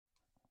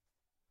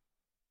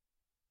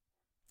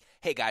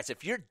Hey guys,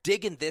 if you're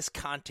digging this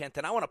content,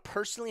 then I want to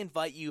personally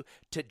invite you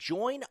to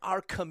join our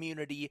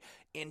community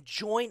and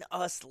join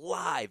us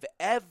live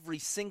every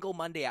single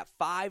Monday at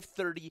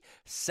 5:30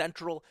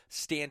 Central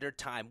Standard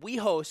Time. We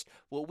host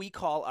what we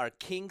call our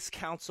King's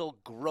Council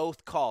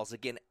Growth Calls,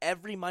 again,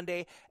 every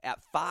Monday at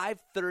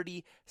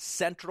 5:30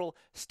 Central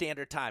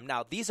Standard Time.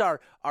 Now, these are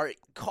our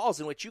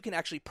calls in which you can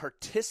actually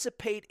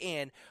participate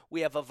in.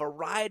 We have a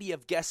variety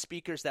of guest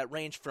speakers that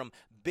range from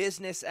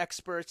business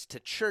experts to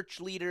church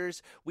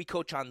leaders. We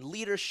coach on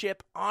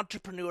leadership,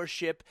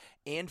 entrepreneurship,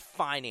 and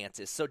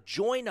finances. So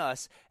join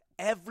us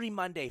every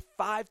Monday,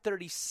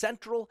 5:30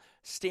 Central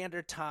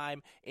Standard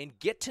Time, and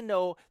get to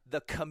know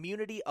the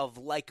community of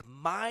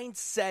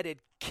like-minded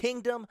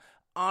kingdom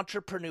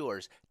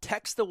entrepreneurs.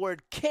 Text the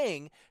word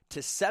KING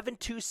to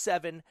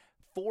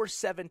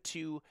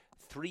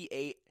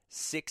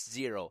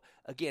 727-472-3860.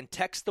 Again,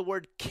 text the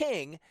word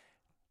KING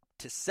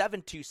to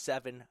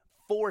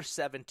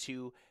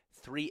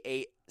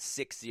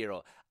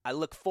 727-472-3860. I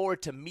look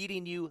forward to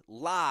meeting you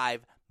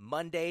live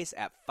Mondays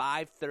at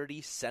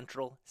 5:30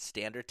 Central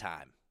Standard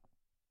Time.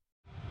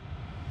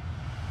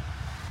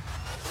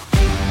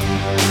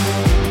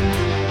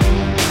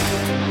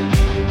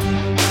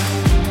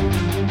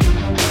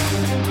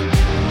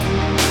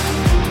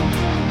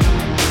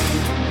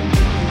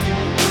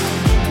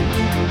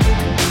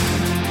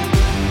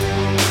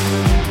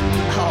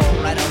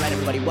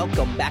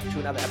 Welcome back to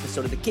another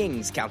episode of the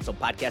King's Council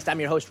Podcast.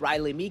 I'm your host,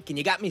 Riley Meek, and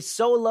you got me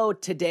solo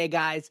today,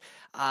 guys.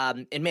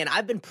 And man,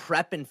 I've been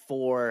prepping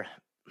for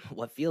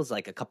what feels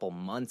like a couple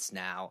months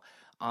now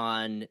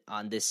on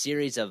this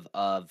series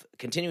of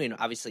continuing,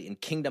 obviously, in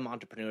kingdom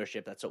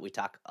entrepreneurship. That's what we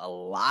talk a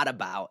lot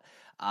about,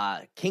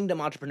 kingdom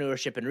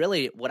entrepreneurship, and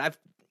really what I've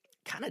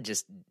kind of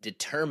just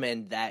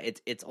determined that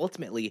it's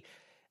ultimately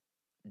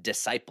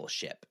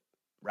discipleship,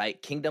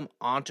 right? Kingdom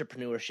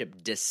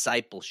entrepreneurship,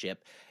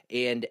 discipleship.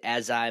 And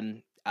as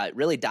I'm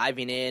really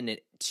diving in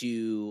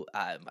to,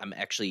 I'm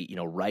actually,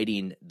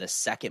 writing the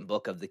second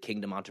book of the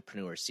Kingdom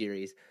Entrepreneur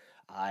series.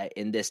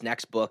 In this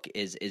next book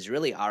is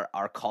really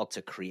our call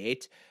to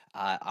create,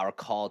 our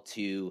call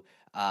to,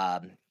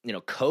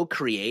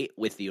 co-create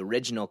with the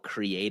original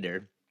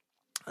creator.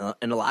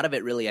 And a lot of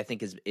it really, I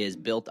think, is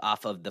built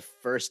off of the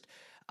first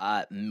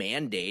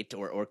mandate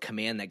or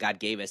command that God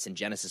gave us in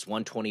Genesis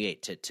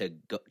 1:28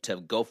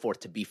 to go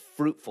forth, to be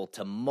fruitful,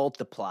 to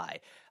multiply,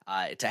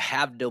 to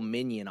have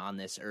dominion on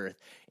this earth.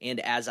 And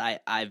as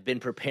I've been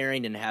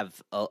preparing and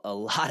have a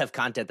lot of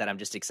content that I'm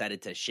just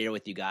excited to share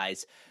with you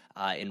guys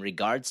in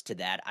regards to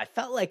that, I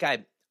felt like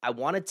I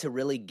wanted to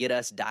really get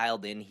us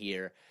dialed in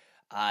here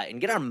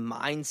and get our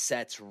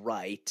mindsets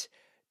right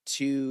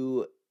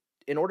in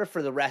order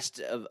for the rest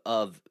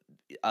of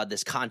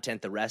this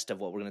content, the rest of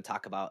what we're going to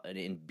talk about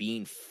in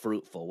being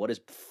fruitful. What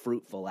does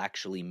fruitful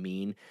actually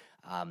mean?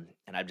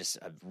 And I've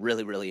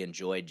really, really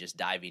enjoyed just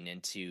diving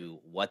into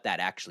what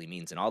that actually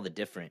means and all the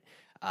different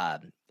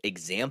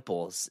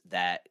examples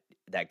that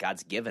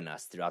God's given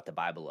us throughout the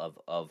Bible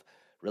of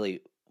really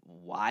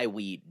why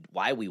we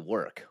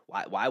work,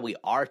 why we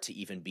are to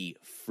even be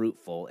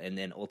fruitful, and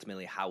then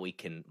ultimately how we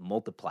can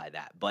multiply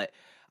that. But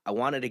I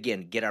wanted,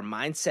 again, get our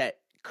mindset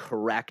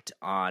correct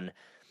on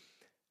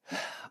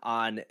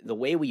the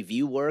way we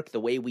view work, the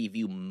way we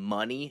view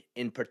money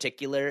in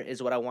particular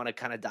is what I want to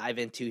kind of dive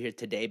into here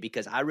today,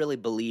 because I really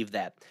believe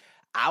that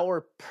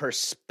our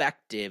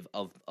perspective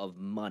of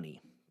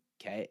money,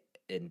 okay,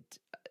 and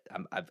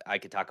I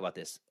could talk about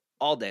this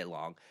all day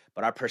long,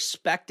 but our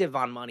perspective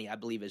on money, I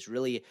believe, is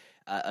really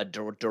a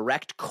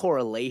direct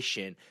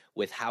correlation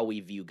with how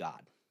we view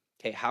God.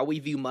 Okay, how we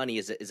view money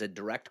is a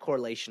direct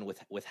correlation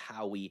with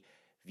how we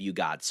view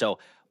God. So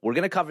we're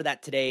going to cover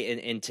that today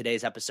in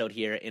today's episode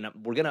here, and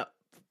we're going to,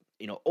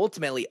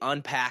 ultimately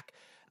unpack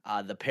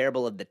the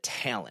parable of the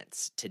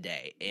talents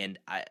today. And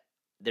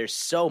there's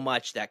so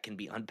much that can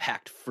be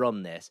unpacked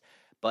from this,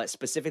 but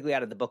specifically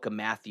out of the book of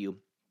Matthew.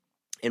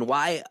 And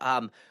why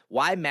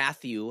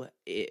Matthew?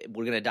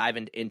 We're going to dive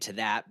into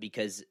that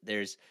because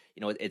there's,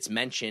 it's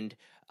mentioned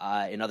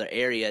in other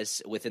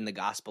areas within the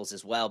Gospels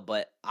as well.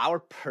 But our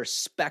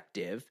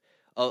perspective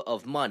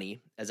of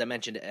money, as I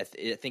mentioned, I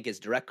think is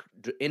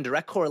in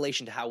direct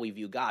correlation to how we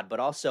view God. But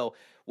also,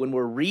 when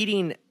we're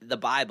reading the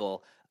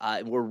Bible,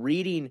 we're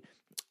reading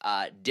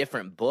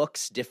different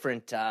books,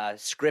 different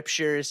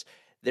scriptures.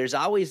 There's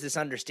always this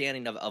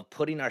understanding of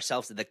putting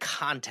ourselves in the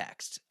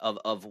context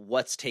of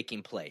what's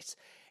taking place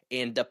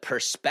and the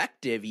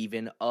perspective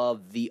even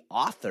of the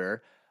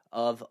author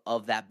of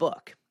that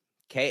book.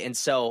 Okay, and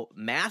so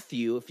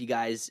Matthew, if you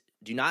guys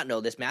do not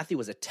know this, Matthew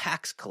was a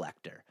tax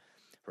collector.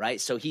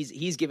 Right, so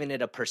he's giving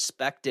it a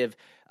perspective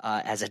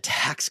as a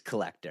tax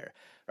collector.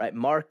 Right,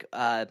 Mark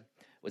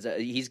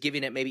he's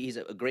giving it, maybe he's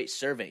a great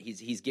servant.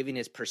 He's giving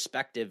his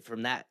perspective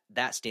from that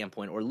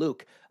standpoint. Or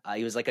Luke,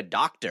 he was like a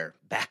doctor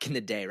back in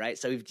the day, right?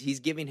 So he's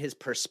giving his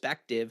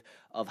perspective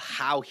of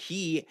how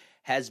he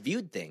has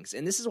viewed things.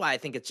 And this is why I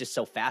think it's just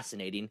so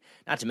fascinating,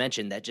 not to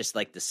mention that just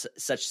like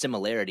such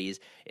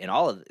similarities in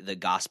all of the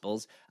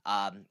Gospels.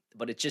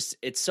 But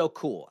it's so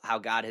cool how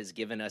God has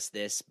given us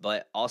this,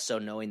 but also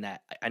knowing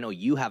that I know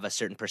you have a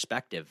certain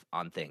perspective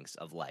on things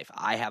of life.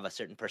 I have a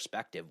certain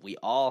perspective. We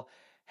all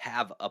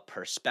have a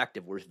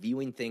perspective. We're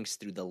viewing things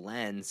through the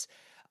lens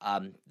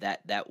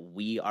that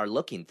we are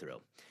looking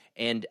through.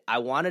 And I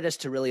wanted us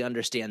to really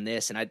understand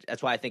this, and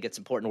that's why I think it's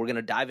important. We're going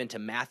to dive into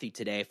Matthew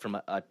today from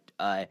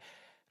a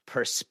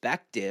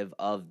perspective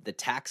of the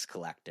tax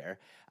collector,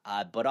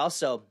 but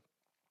also,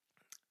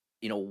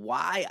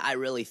 why I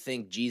really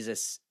think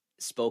Jesus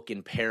spoke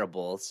in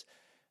parables.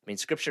 I mean,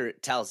 Scripture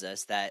tells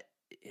us that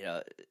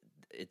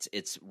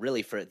it's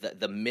really for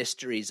the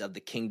mysteries of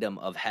the kingdom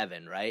of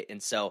heaven, right?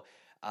 And so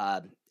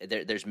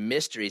there's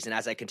mysteries, and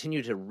as I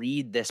continue to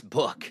read this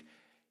book,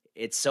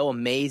 it's so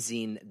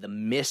amazing, the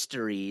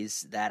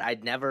mysteries that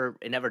it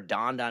never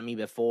dawned on me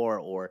before,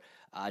 or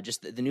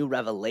just the new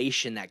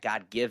revelation that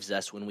God gives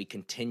us when we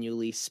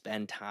continually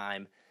spend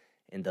time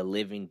in the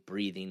living,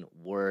 breathing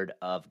Word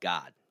of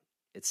God.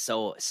 It's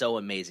so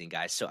amazing,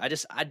 guys. So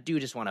I do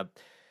just want to,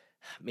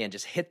 man,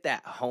 just hit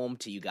that home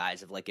to you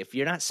guys of like, if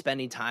you're not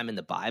spending time in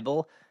the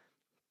Bible,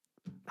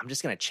 I'm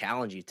just going to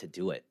challenge you to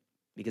do it.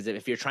 Because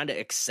if you're trying to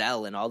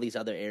excel in all these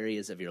other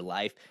areas of your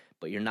life,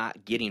 but you're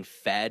not getting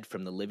fed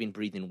from the living,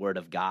 breathing Word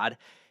of God,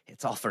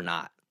 it's all for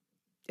naught.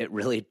 It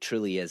really,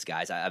 truly is,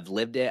 guys. I've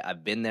lived it.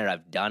 I've been there.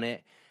 I've done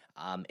it.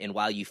 And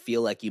while you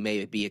feel like you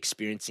may be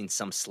experiencing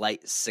some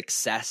slight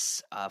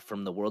success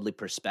from the worldly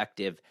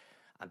perspective,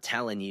 I'm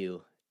telling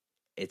you,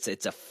 it's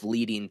a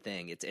fleeting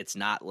thing. It's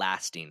not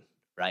lasting,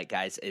 right,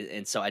 guys?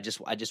 And so I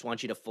just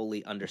want you to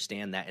fully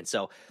understand that. And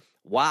so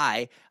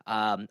why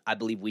I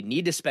believe we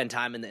need to spend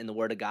time in the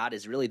Word of God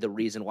is really the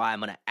reason why I'm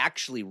going to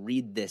actually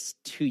read this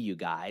to you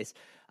guys.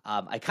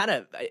 I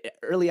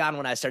early on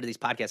when I started these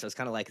podcasts, I was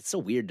kind of like, it's so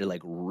weird to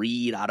like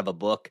read out of a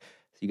book.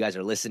 So you guys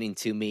are listening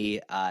to me,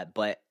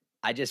 but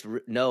I just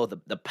know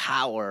the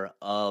power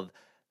of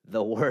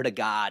the Word of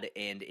God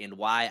and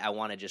why I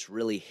want to just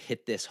really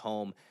hit this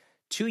home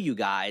to you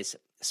guys,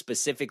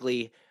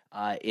 specifically,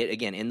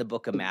 again, in the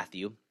book of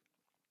Matthew,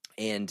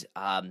 and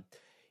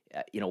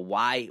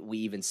why we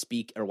even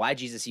speak, or why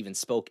Jesus even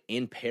spoke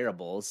in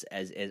parables,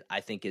 as I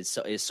think is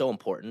so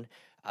important,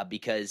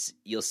 because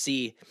you'll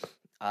see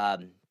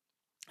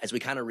as we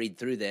kind of read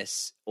through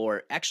this,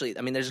 or actually,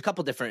 I mean, there's a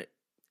couple different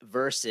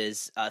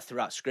verses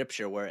throughout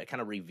Scripture where it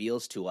kind of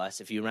reveals to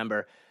us. If you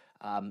remember,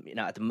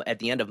 at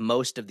the end of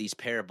most of these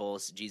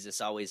parables,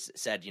 Jesus always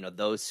said,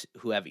 those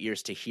who have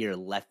ears to hear,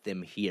 let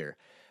them hear.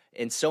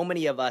 And so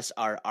many of us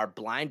are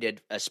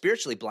blinded,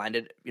 spiritually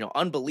blinded.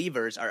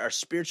 Unbelievers are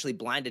spiritually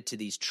blinded to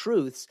these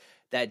truths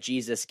that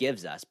Jesus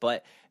gives us.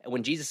 But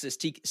when Jesus is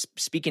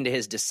speaking to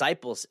his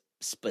disciples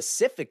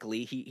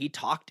specifically, he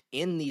talked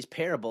in these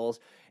parables.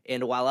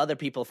 And while other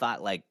people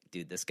thought like,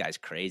 dude, this guy's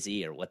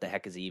crazy, or what the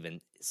heck is he even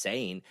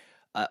saying?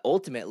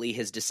 Ultimately,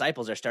 his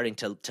disciples are starting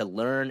to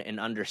learn and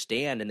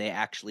understand, and they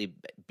actually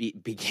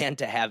began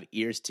to have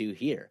ears to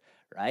hear,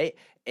 right?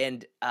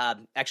 And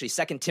actually,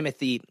 2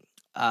 Timothy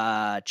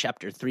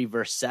chapter 3,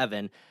 verse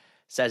 7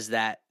 says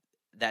that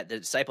the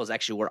disciples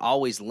actually were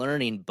always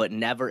learning, but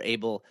never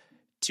able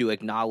to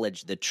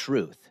acknowledge the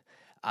truth.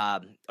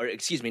 Or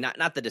excuse me,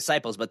 not the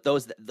disciples, but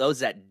those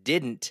that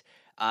didn't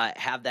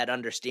have that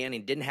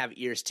understanding, didn't have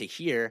ears to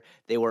hear.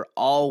 They were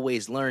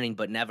always learning,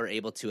 but never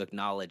able to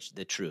acknowledge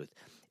the truth.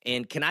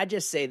 And can I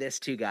just say this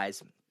too,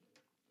 guys?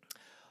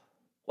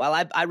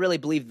 While I really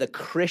believe the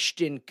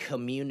Christian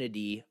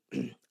community,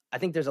 I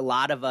think there's a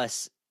lot of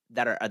us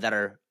that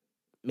are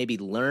maybe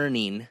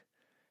learning,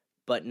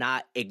 but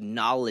not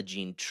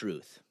acknowledging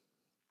truth.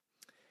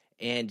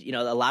 And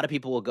a lot of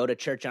people will go to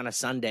church on a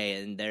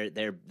Sunday, and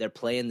they're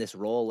playing this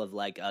role of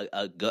like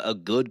a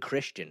good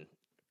Christian,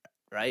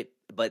 right?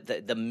 But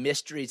the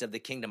mysteries of the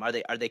kingdom,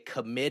 are they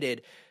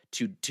committed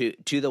to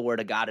the Word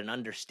of God and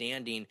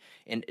understanding,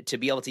 and to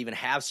be able to even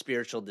have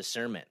spiritual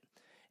discernment?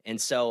 And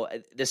so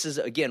this is,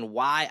 again,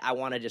 why I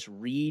want to just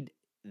read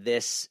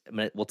this.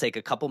 We'll take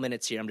a couple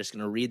minutes here. I'm just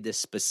going to read this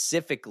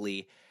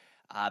specifically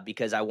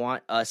because I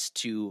want us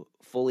to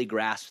fully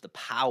grasp the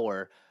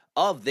power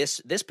of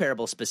this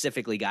parable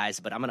specifically, guys.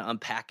 But I'm going to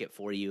unpack it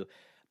for you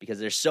because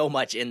there's so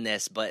much in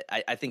this. But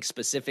I think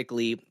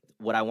specifically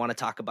what I want to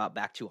talk about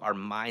back to our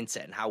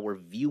mindset and how we're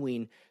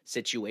viewing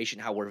situation,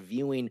 how we're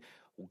viewing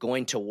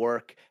going to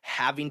work,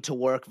 having to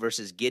work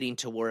versus getting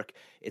to work.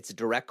 It's a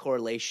direct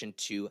correlation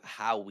to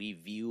how we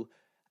view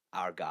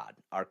our God,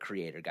 our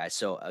Creator, guys.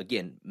 So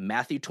again,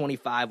 Matthew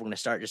 25, we're going to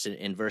start just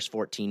in verse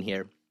 14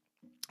 here.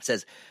 It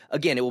says,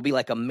 again, it will be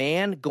like a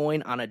man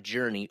going on a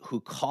journey who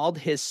called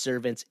his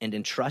servants and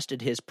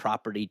entrusted his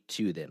property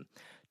to them.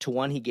 To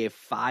one he gave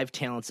 5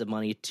 talents of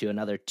money, to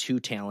another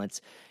 2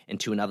 talents, and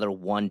to another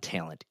 1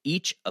 talent,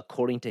 each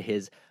according to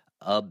his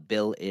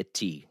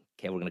ability.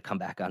 Okay, we're going to come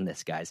back on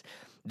this, guys.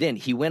 Then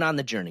he went on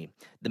the journey.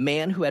 The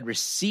man who had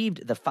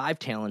received the 5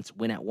 talents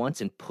went at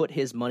once and put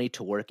his money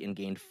to work and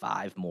gained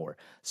 5 more.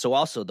 So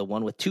also the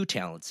one with 2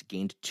 talents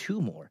gained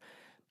 2 more.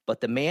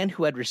 But the man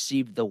who had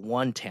received the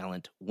 1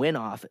 talent went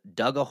off,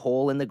 dug a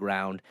hole in the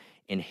ground,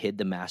 and hid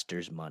the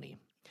master's money.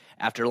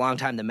 After a long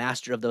time, the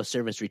master of those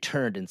servants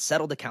returned and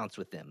settled accounts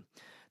with them.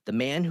 The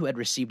man who had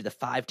received the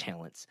 5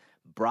 talents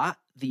brought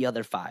the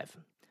other 5.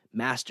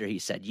 Master, he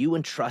said, you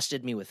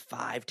entrusted me with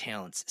 5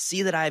 talents.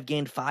 See that I have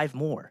gained 5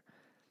 more.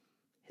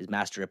 His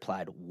master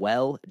replied,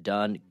 well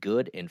done,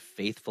 good and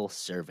faithful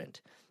servant.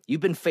 You've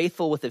been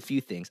faithful with a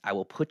few things. I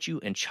will put you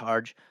in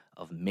charge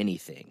of many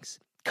things.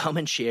 Come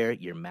and share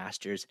your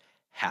master's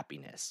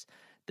happiness.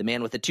 The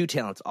man with the 2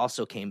 talents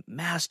also came.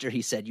 Master,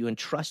 he said, you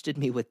entrusted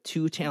me with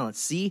 2 talents.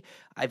 See,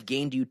 I've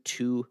gained you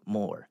 2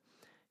 more.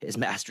 His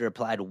master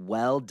replied,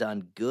 well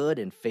done, good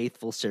and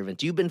faithful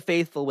servant. You've been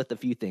faithful with a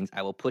few things.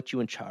 I will put you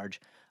in charge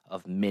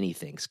of many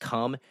things.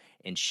 Come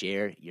and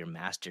share your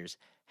master's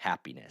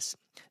happiness.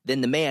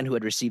 Then the man who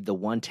had received the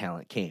 1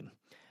 talent came.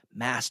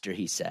 Master,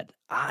 he said,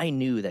 I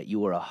knew that you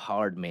were a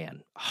hard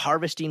man,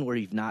 harvesting where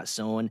you've not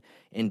sown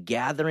and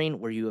gathering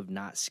where you have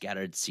not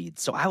scattered seed.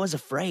 So I was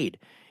afraid,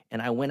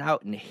 and I went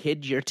out and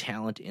hid your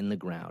talent in the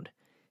ground.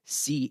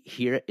 See,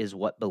 here is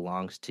what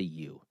belongs to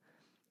you.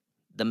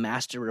 The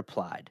master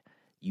replied,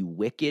 you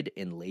wicked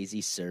and lazy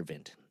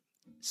servant.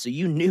 So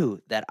you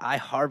knew that I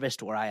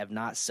harvest where I have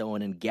not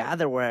sown and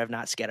gather where I have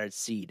not scattered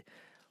seed.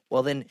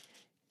 Well, then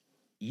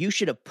you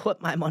should have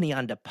put my money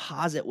on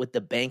deposit with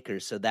the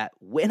bankers so that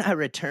when I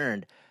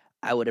returned,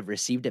 I would have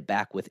received it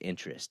back with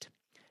interest.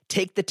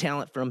 Take the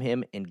talent from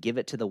him and give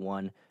it to the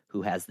one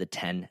who has the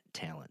 10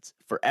 talents.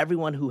 For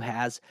everyone who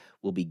has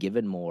will be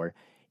given more,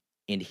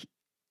 and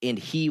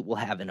he will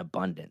have an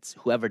abundance.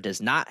 Whoever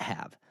does not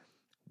have,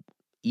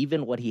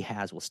 even what he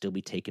has will still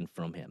be taken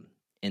from him.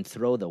 And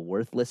throw the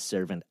worthless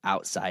servant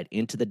outside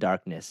into the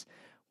darkness,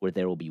 where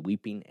there will be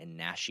weeping and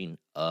gnashing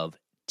of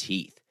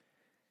teeth.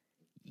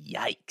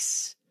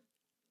 Yikes.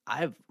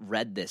 I've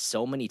read this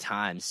so many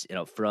times,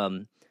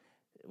 from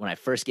when I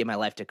first gave my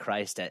life to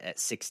Christ at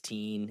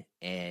 16,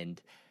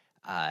 and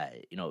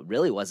it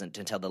really wasn't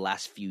until the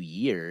last few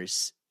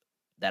years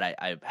that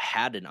I've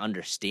had an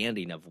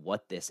understanding of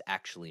what this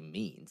actually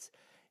means.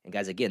 And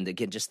guys, again,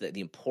 just the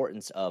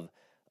importance of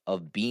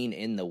being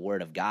in the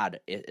Word of God,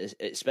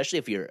 especially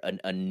if you're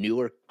a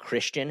newer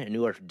Christian, a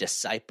newer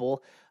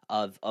disciple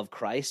of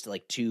Christ,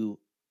 like to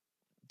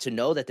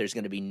know that there's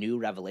going to be new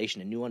revelation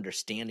and new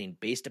understanding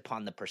based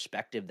upon the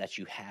perspective that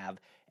you have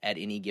at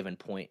any given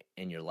point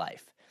in your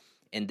life.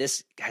 And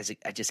this, guys,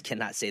 I just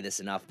cannot say this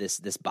enough. This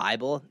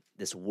Bible,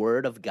 this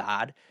Word of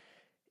God,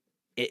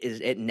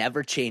 it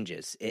never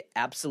changes. It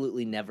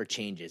absolutely never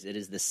changes. It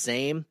is the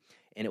same,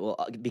 and it will,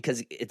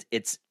 because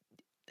it's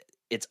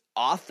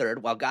authored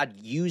while God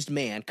used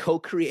man,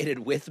 co-created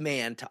with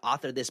man to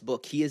author this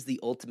book. He is the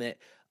ultimate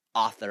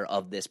author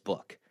of this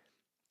book.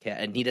 Okay,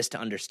 I need us to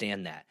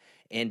understand that.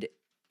 And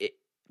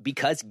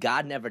because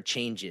God never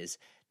changes,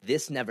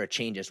 this never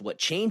changes. What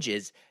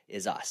changes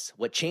is us.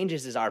 What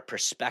changes is our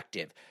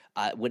perspective.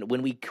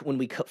 When we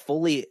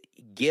fully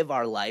give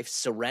our life,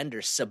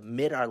 surrender,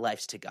 submit our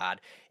lives to God,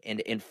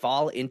 and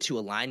fall into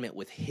alignment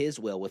with His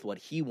will, with what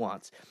He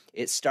wants,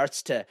 it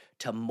starts to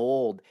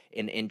mold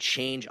and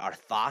change our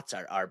thoughts,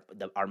 our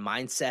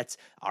mindsets,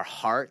 our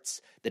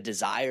hearts, the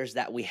desires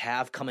that we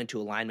have come into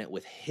alignment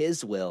with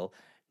His will,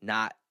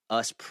 not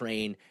us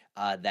praying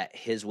that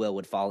His will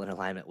would fall in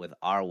alignment with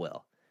our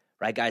will.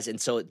 Right, guys? And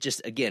so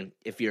just, again,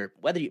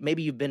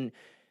 maybe you've been,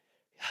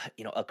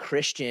 a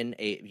Christian,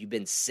 you've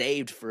been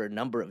saved for a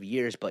number of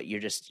years, but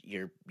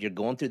you're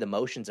going through the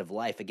motions of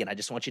life. Again, I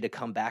just want you to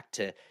come back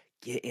to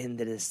get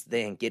into this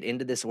thing, get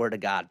into this Word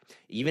of God.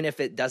 Even if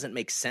it doesn't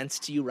make sense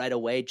to you right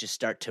away, just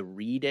start to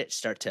read it,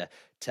 start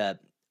to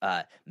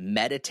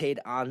meditate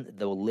on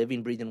the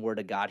living, breathing Word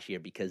of God here,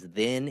 because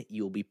then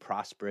you'll be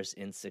prosperous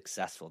and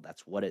successful.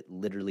 That's what it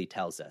literally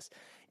tells us.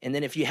 And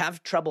then if you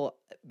have trouble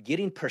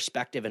getting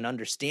perspective and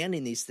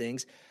understanding these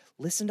things,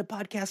 listen to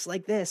podcasts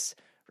like this,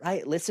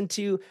 right? Listen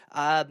to,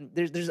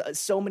 there's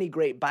so many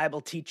great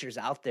Bible teachers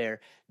out there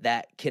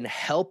that can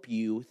help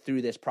you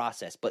through this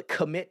process, but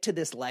commit to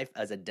this life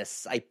as a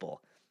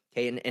disciple.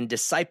 Okay, and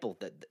disciple,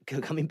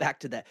 coming back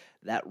to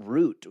that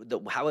root,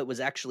 how it was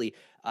actually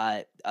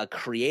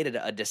created.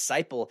 A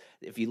disciple,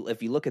 if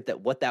you look at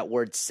what that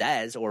word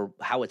says or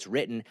how it's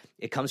written,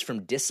 it comes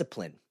from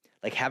discipline,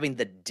 like having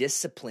the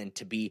discipline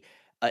to be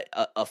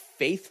a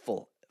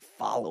faithful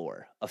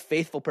follower, a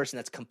faithful person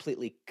that's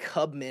completely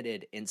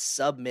committed and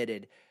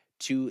submitted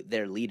to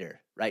their leader,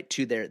 right?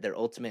 To their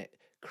ultimate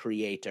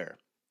creator.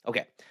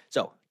 Okay,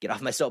 so get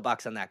off my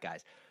soapbox on that,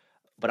 guys.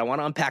 But I want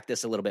to unpack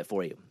this a little bit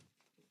for you.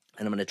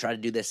 And I'm going to try to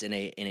do this in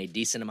a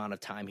decent amount of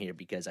time here,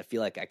 because I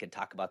feel like I could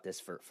talk about this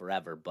for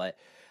forever. But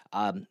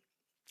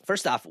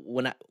first off,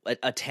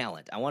 a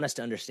talent, I want us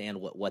to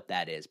understand what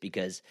that is,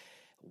 because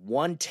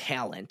 1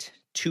 talent,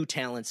 2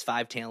 talents,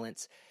 5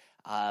 talents,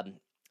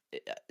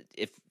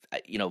 if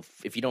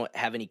you don't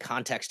have any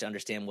context to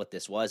understand what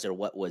this was or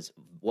what was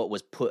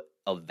put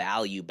of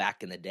value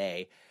back in the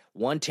day,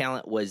 one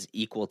talent was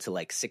equal to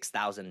like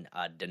 6,000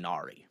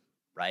 denarii,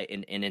 right?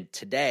 And in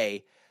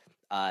today,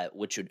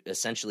 which would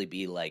essentially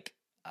be like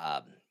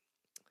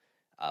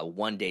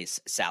 1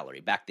 day's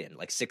salary. Back then,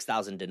 like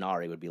 6,000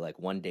 denarii would be like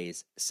 1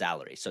 day's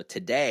salary. So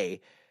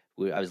today,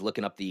 I was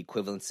looking up the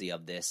equivalency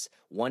of this.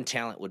 One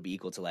talent would be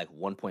equal to like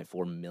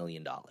 $1.4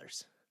 million,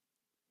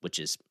 which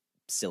is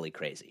silly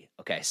crazy.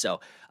 Okay, so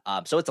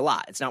it's a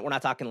lot. We're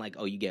not talking like,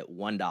 oh, you get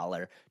 $1,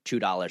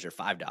 $2, or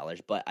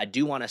 $5, but I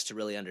do want us to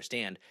really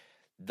understand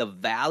the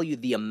value,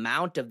 the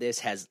amount of this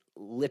has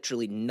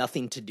literally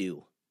nothing to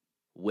do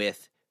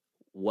with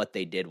what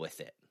they did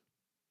with it.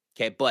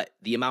 Okay, but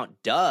the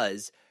amount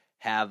does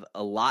have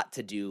a lot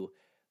to do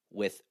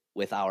with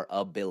our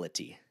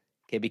ability.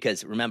 Okay,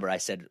 because remember, I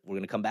said we're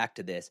going to come back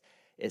to this.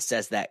 It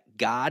says that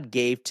God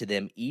gave to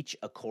them each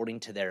according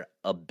to their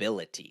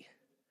ability.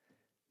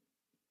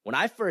 When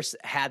I first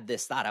had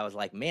this thought, I was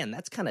like, man,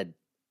 that's kind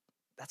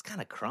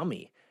of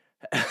crummy.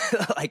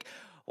 Like,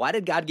 why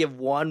did God give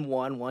 1,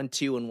 1, 1,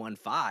 2, and 1,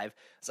 5?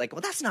 It's like,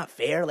 well, that's not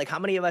fair. Like, how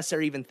many of us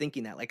are even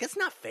thinking that? Like, that's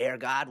not fair,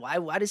 God.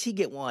 Why does he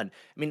get 1?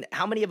 I mean,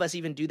 how many of us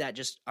even do that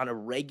just on a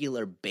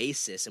regular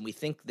basis? And we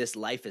think this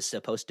life is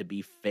supposed to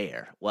be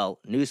fair. Well,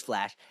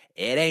 newsflash,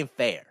 it ain't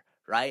fair,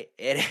 right?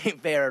 It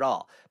ain't fair at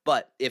all.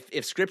 But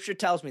if Scripture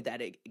tells me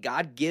that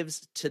God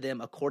gives to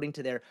them according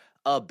to their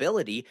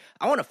ability,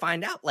 I want to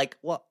find out, like,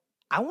 well,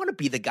 I want to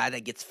be the guy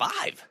that gets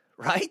 5,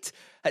 right?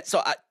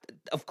 So,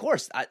 of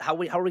course, how are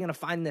we going to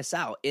find this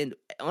out? And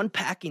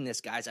unpacking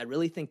this, guys, I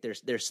really think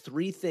there's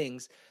 3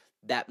 things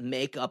that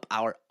make up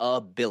our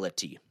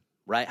ability,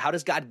 right? How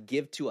does God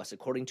give to us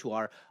according to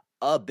our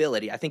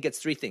ability? I think it's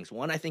 3 things.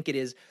 One, I think it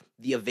is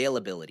the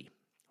availability,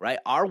 right?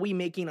 Are we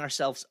making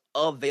ourselves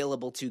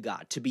available to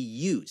God, to be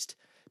used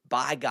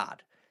by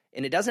God?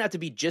 And it doesn't have to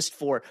be just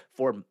for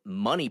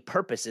money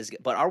purposes,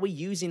 but are we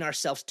using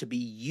ourselves to be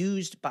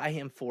used by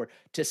him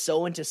to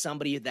sow into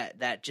somebody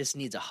that just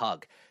needs a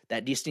hug,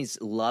 that just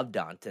needs loved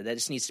on, that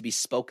just needs to be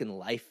spoken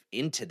life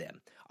into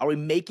them? Are we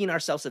making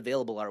ourselves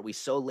available? Are we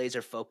so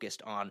laser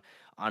focused on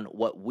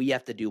what we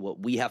have to do, what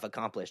we have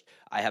accomplished?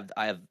 I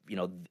have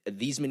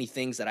these many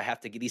things that I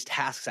have to get, these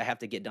tasks I have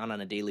to get done on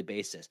a daily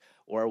basis.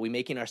 Or are we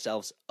making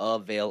ourselves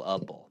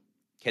available?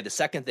 Okay, the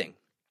second thing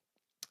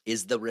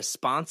is the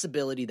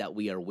responsibility that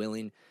we are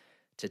willing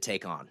to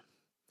take on.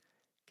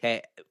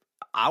 Okay,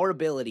 our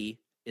ability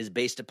is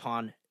based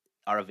upon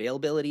our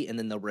availability and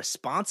then the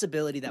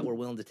responsibility that we're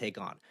willing to take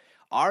on.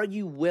 Are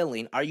you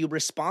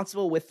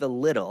responsible with the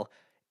little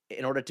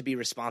in order to be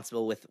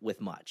responsible with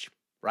much,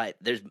 right?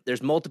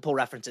 There's multiple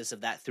references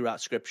of that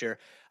throughout Scripture,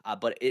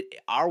 but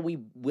are we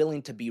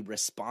willing to be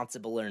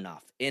responsible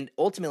enough? And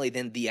ultimately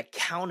then the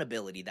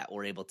accountability that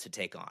we're able to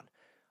take on.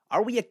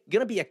 Are we going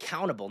to be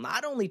accountable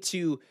not only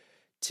to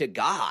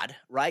God,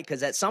 right?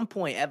 Because at some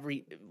point,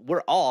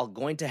 we're all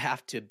going to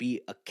have to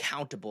be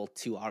accountable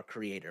to our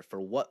Creator for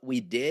what we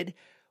did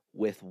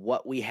with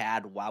what we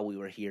had while we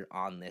were here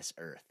on this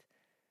earth.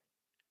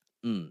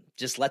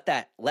 Just let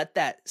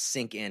that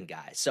sink in,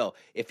 guys. So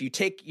if you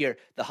take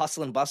the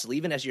hustle and bustle,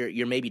 even as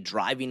you're maybe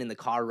driving in the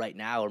car right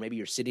now, or maybe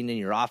you're sitting in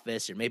your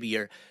office, or maybe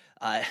you're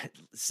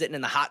sitting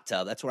in the hot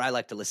tub. That's where I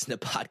like to listen to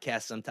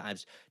podcasts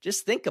sometimes.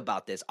 Just think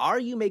about this. Are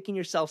you making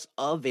yourselves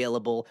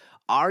available?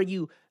 Are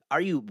you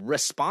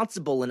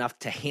responsible enough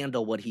to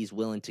handle what he's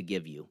willing to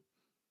give you?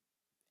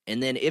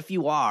 And then if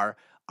you are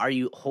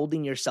you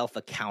holding yourself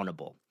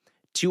accountable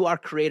to our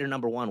Creator,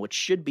 number one, which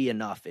should be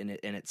enough in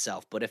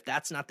itself? But if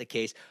that's not the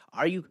case,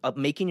 are you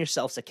making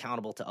yourselves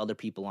accountable to other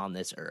people on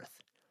this earth?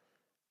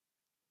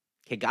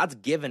 Okay, God's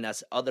given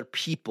us other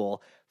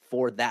people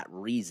for that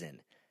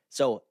reason.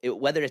 So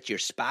whether it's your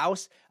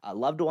spouse, a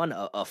loved one,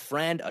 a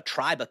friend, a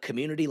tribe, a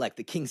community like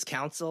the King's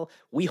Council,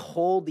 we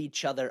hold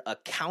each other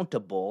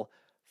accountable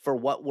for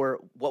what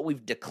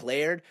we've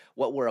declared,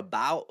 what we're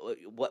about,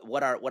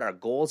 what our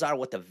goals are,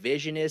 what the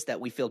vision is that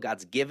we feel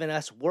God's given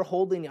us. We're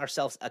holding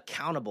ourselves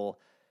accountable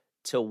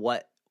to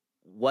what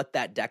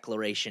that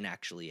declaration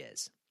actually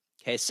is.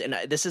 Okay, so,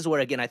 and this is where,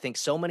 again, I think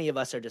so many of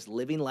us are just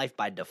living life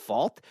by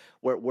default.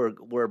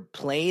 We're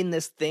playing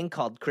this thing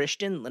called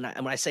Christian,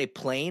 and when I say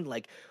playing,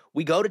 like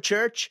we go to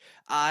church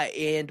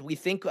and we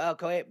think,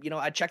 okay,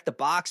 I checked the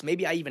box.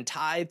 Maybe I even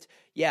tithed.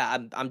 Yeah,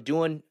 I'm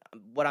doing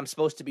what I'm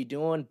supposed to be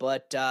doing,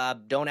 but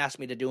don't ask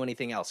me to do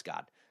anything else,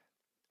 God.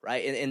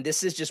 Right? And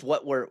this is just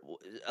what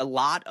a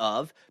lot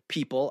of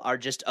people are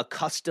just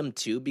accustomed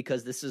to,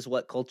 because this is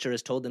what culture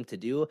has told them to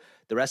do.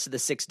 The rest of the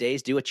 6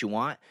 days, do what you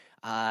want,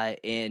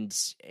 and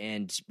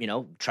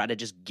try to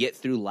just get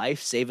through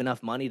life, save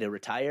enough money to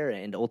retire,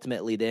 and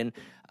ultimately then,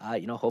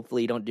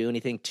 hopefully you don't do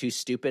anything too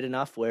stupid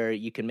enough where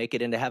you can make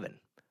it into heaven,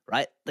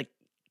 right? Like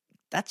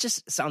that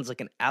just sounds like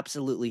an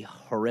absolutely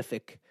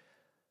horrific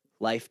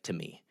life to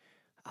me.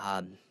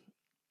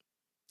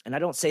 And I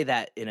don't say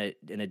that in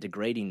a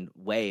degrading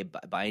way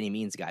by any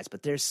means, guys,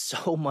 but there's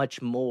so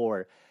much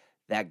more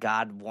that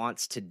God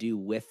wants to do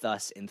with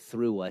us and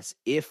through us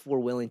if we're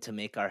willing to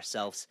make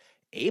ourselves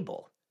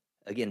able.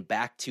 Again,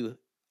 back to,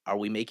 are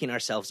we making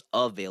ourselves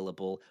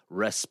available,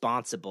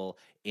 responsible,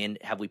 and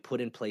have we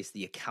put in place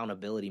the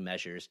accountability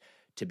measures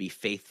to be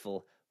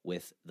faithful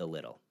with the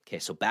little. Okay,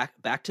 so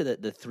back to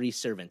the three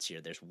servants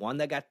here. There's one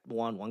that got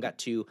one got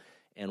two,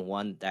 and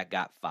one that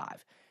got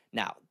five.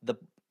 Now,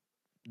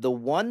 the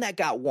one that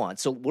got one,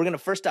 so we're going to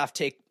first off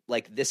take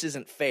like this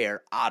isn't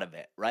fair out of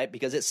it, right?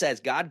 Because it says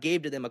God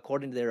gave to them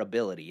according to their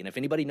ability. And if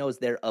anybody knows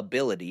their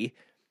ability,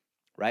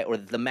 right, or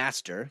the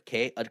master,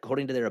 okay,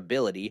 according to their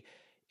ability,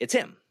 it's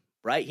him,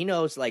 right? He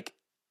knows, like,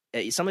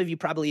 some of you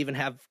probably even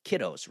have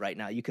kiddos right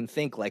now. You can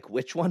think, like,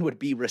 which one would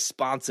be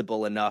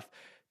responsible enough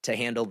to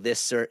handle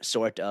this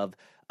sort of,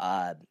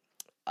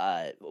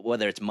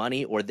 whether it's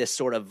money or this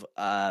sort of,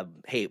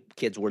 hey,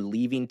 kids, we're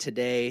leaving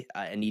today.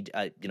 I need,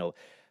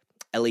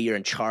 Ellie, you're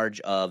in charge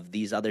of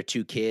these other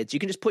two kids. You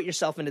can just put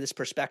yourself into this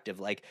perspective.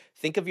 Like,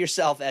 think of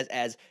yourself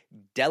as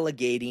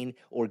delegating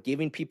or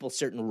giving people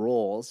certain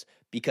roles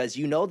because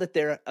you know that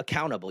they're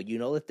accountable. You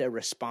know that they're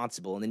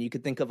responsible. And then you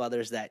could think of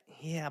others that,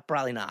 yeah,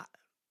 probably not,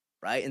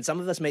 right? And some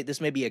of us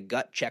this may be a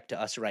gut check to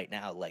us right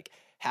now. Like,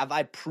 have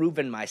I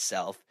proven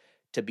myself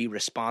to be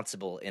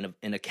responsible and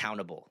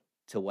accountable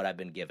to what I've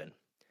been given?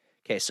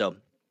 Okay, so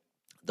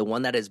the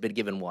one that has been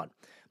given one.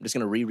 I'm just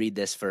going to reread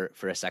this for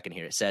a second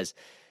here. It says,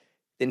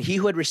 then he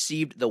who had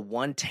received the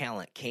one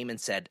talent came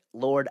and said,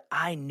 Lord,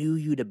 I knew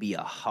you to be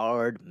a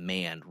hard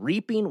man,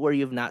 reaping where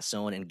you have not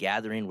sown and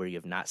gathering where you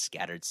have not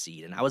scattered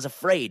seed. And I was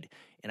afraid,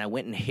 and I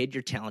went and hid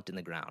your talent in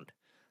the ground.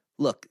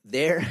 Look,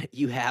 there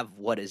you have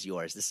what is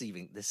yours.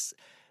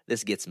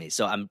 This gets me.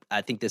 So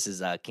I think this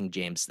is King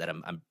James that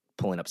I'm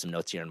pulling up some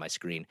notes here on my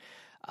screen.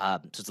 So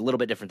it's a little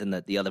bit different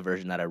than the other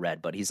version that I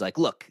read. But he's like,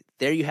 look,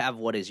 there you have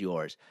what is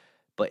yours.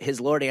 But his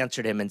Lord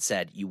answered him and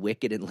said, you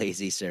wicked and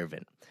lazy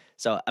servant.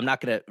 So I'm not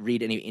going to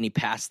read any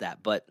past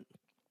that, but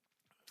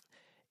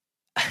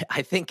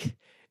I think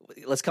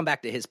let's come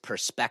back to his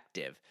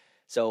perspective.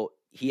 So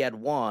he had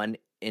one,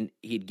 and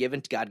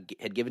God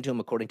had given to him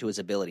according to his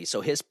ability.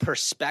 So his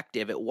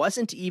perspective, it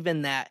wasn't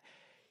even that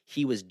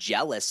he was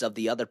jealous of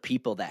the other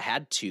people that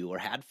had two or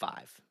had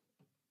five,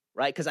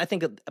 right? Because I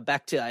think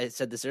I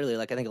said this earlier,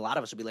 like I think a lot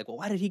of us would be like, well,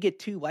 why did he get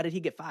two? Why did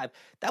he get five?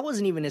 That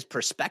wasn't even his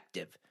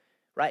perspective,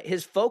 right?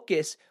 His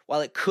focus,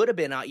 while it could have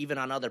been even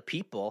on other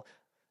people,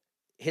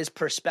 his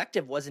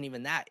perspective wasn't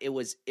even that. It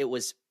was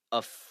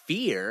a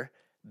fear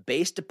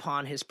based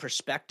upon his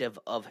perspective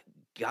of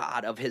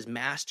God, of his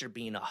master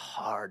being a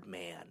hard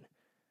man.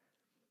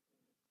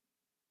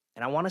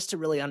 And I want us to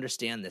really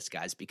understand this,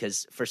 guys,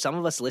 because for some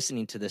of us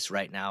listening to this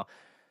right now,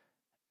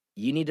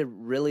 you need to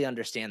really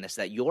understand this,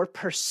 that your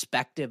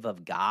perspective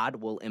of God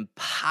will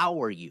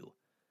empower you,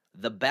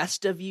 the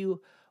best of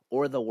you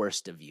or the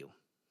worst of you.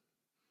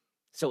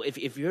 So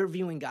if you're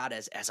viewing God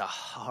as a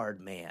hard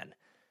man,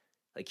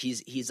 like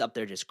he's up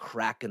there just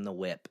cracking the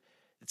whip,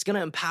 it's going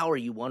to empower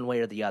you one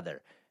way or the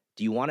other.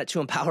 Do you want it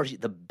to empower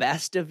the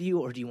best of you,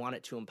 or do you want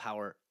it to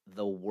empower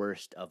the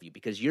worst of you?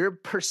 Because your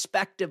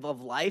perspective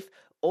of life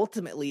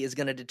ultimately is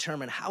going to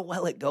determine how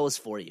well it goes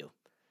for you.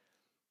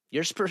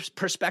 Your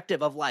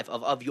perspective of life,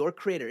 of your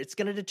creator, it's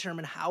going to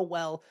determine how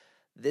well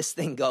this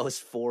thing goes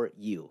for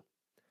you.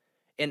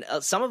 And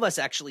some of us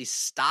actually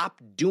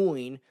stop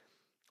doing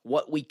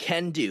what we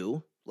can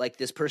do, like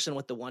this person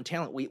with the one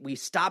talent. We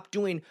stop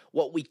doing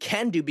what we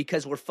can do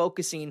because we're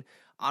focusing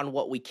on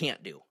what we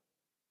can't do.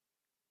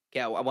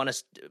 Okay, I want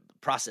to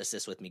process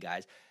this with me,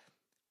 guys.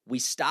 We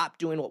stop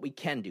doing what we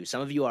can do.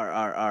 Some of you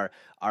are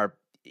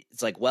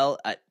it's like, well,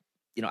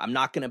 I'm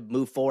not going to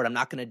move forward. I'm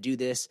not going to do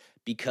this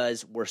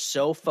because we're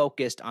so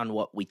focused on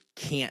what we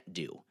can't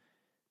do.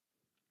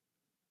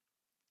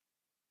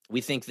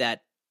 We think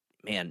that,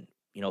 man,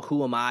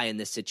 who am I in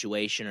this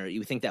situation? Or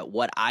you think that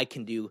what I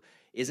can do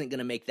isn't going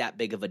to make that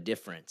big of a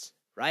difference,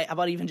 right? How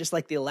about even just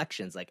like the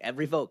elections? Like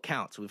every vote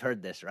counts. We've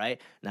heard this, right?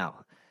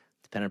 Now,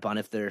 depending upon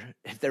if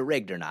they're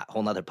rigged or not,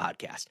 whole nother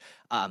podcast.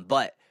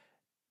 But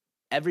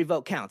every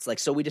vote counts. Like,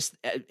 so we just,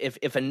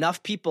 if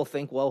enough people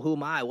think, well, who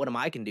am I? What am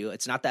I can do?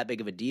 It's not that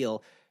big of a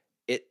deal.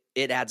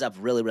 It adds up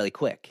really, really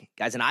quick,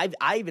 guys. And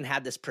I even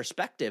had this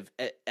perspective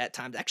at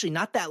times, actually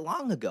not that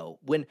long ago,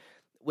 when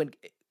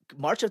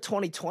March of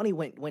 2020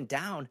 went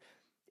down,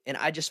 and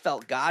I just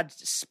felt God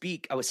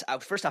speak.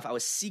 First off, I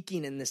was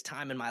seeking in this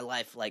time in my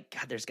life, like,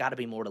 God, there's got to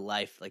be more to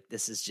life. Like,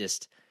 this is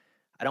just,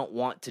 I don't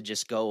want to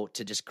just go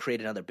to just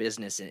create another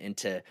business and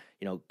to,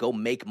 go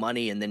make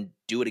money and then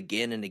do it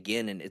again and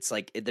again. And it's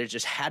like, there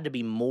just had to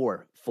be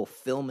more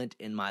fulfillment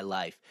in my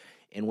life.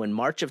 And when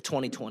March of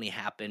 2020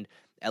 happened,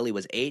 Ellie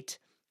was 8.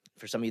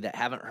 For some of you that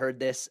haven't heard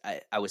this,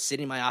 I was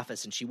sitting in my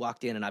office and she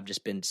walked in, and I've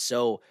just been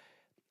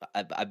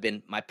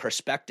my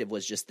perspective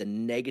was just the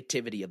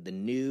negativity of the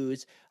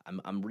news.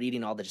 I'm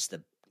reading all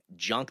the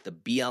junk, the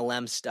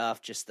BLM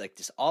stuff, just like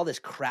all this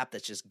crap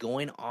that's just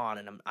going on.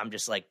 And I'm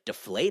just like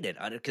deflated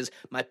on it because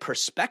my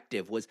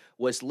perspective was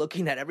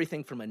looking at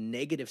everything from a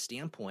negative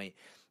standpoint.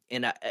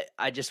 And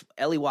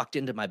Ellie walked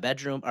into my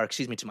bedroom, or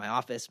excuse me, to my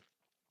office,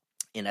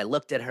 and I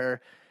looked at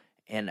her,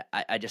 and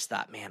I just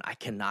thought, man, I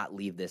cannot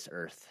leave this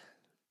earth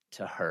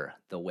to her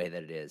the way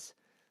that it is.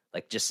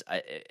 Like,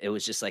 it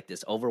was just like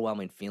this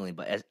overwhelming feeling.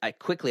 But I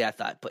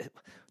thought, but what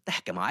the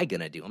heck am I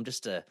going to do? I'm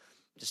just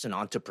an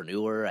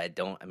entrepreneur.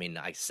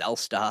 I sell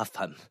stuff.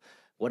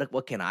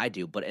 What can I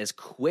do? But as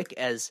quick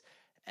as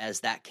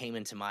that came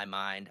into my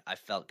mind, I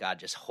felt God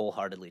just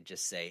wholeheartedly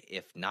just say,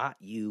 if not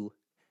you,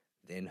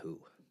 then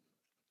who?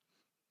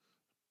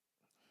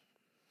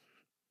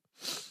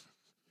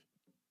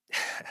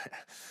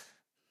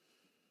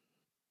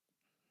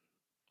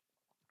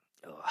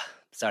 Oh,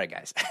 sorry,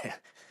 guys.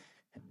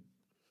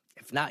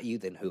 If not you,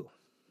 then who?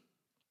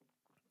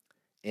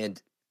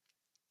 And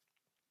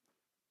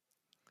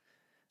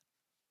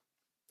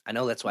I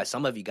know that's why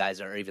some of you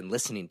guys are even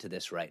listening to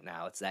this right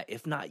now. It's that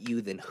if not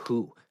you, then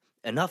who?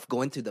 Enough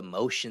going through the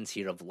motions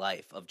here of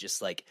life, of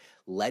just like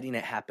letting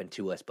it happen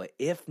to us. But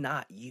if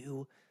not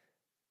you,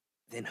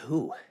 then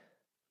who?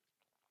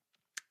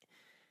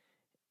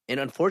 And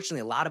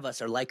unfortunately, a lot of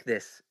us are like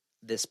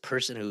this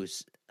person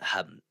who's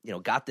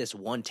got this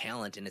one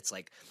talent, and it's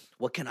like,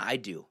 what can I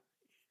do?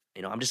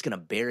 I'm just going to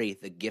bury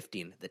the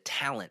gifting, the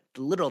talent,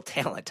 the literal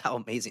talent. How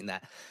amazing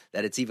that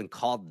it's even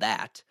called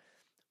that,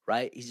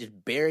 right? He's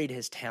just buried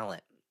his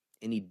talent,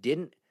 and he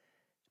didn't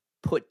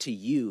put to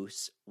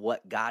use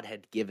what God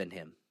had given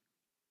him.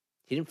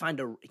 He found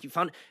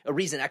a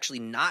reason actually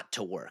not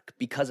to work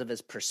because of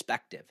his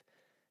perspective.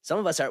 Some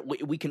of us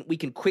we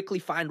can quickly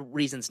find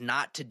reasons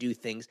not to do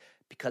things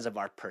because of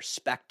our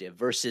perspective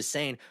versus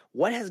saying,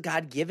 what has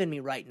God given me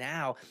right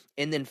now?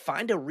 And then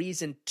find a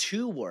reason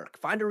to work,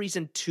 find a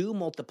reason to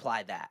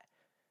multiply that.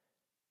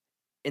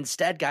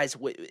 Instead, guys,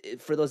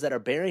 for those that are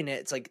burying it,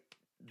 it's like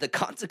the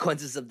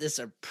consequences of this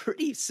are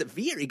pretty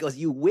severe. He goes,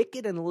 you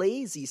wicked and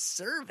lazy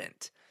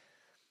servant.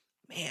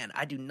 Man,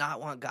 I do not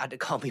want God to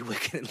call me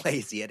wicked and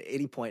lazy at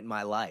any point in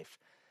my life.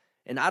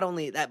 And not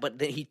only that, but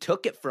then he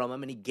took it from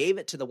him and he gave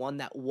it to the one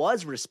that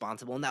was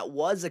responsible and that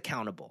was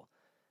accountable.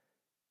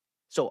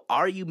 So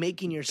are you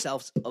making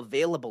yourselves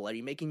available? Are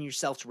you making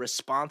yourselves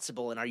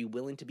responsible? And are you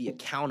willing to be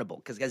accountable?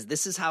 Because, guys,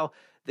 this is how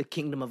the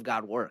kingdom of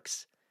God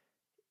works.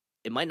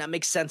 It might not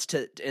make sense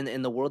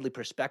in the worldly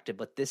perspective,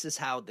 but this is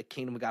how the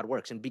kingdom of God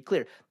works. And be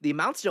clear, the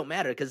amounts don't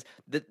matter, because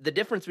the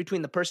difference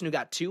between the person who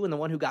got 2 and the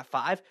one who got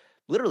 5,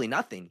 literally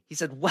nothing. He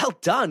said, well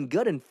done,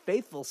 good and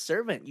faithful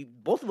servant.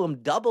 Both of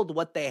them doubled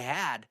what they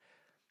had.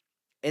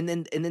 And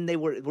then they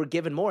were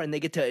given more, and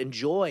they get to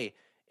enjoy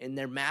in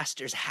their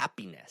master's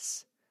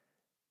happiness.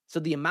 So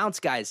the amounts,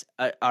 guys,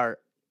 are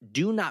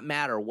do not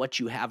matter what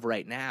you have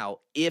right now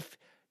if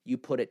you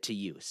put it to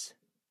use.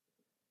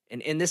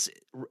 And this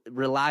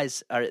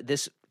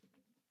this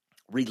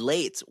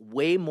relates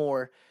way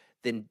more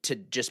than to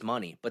just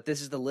money. But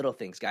this is the little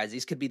things, guys.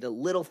 These could be the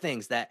little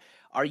things that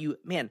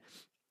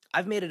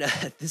I've made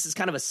it this is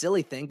kind of a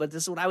silly thing, but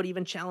this is what I would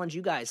even challenge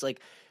you guys.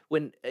 Like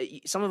when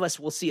some of us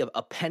will see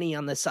a penny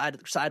on the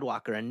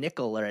sidewalk or a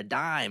nickel or a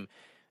dime,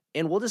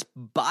 and we'll just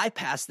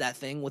bypass that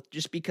thing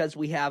just because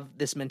we have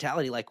this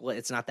mentality like, well,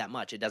 it's not that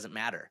much. It doesn't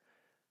matter.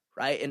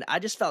 Right. And I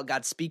just felt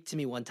God speak to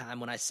me one time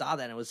when I saw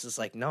that. And it was just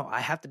like, no, I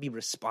have to be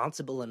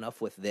responsible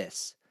enough with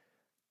this.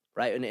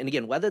 Right. And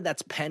again, whether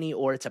that's penny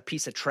or it's a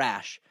piece of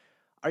trash,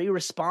 are you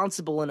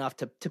responsible enough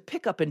to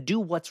pick up and do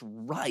what's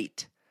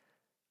right?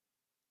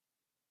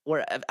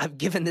 Or I've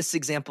given this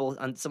example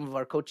on some of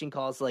our coaching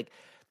calls, like,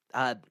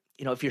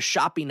 if you're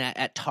shopping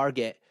at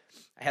Target.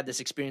 I had this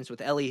experience with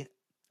Ellie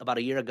about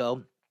a year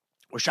ago.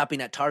 We're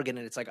shopping at Target,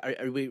 and it's like,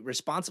 are we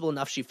responsible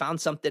enough? She found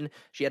something.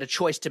 She had a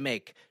choice to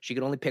make. She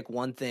could only pick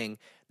one thing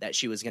that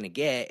she was going to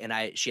get, and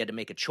she had to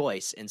make a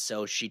choice. And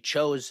so she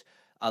chose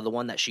the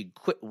one that she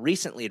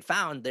recently had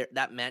found.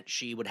 That meant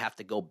she would have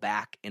to go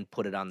back and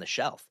put it on the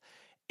shelf.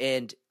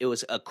 And it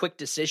was a quick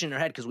decision in her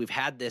head, because we've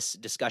had this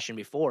discussion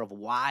before of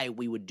why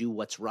we would do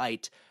what's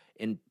right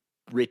and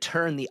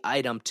return the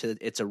item to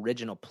its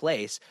original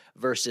place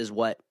versus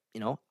what,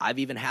 I've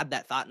even had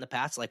that thought in the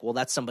past, like, well,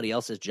 that's somebody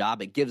else's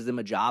job. It gives them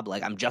a job.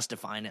 Like, I'm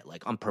justifying it.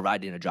 Like, I'm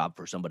providing a job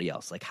for somebody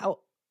else. Like, how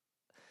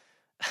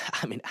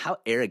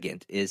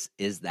arrogant is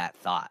that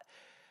thought?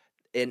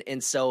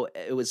 And so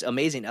it was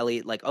amazing.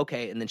 Ellie, like,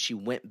 okay. And then she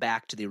went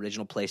back to the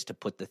original place to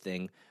put the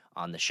thing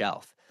on the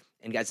shelf.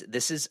 And guys,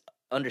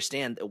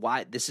 understand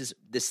why this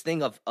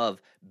thing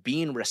of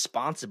being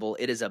responsible.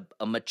 It is a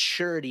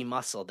maturity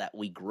muscle that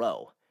we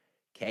grow.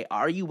 Okay,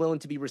 are you willing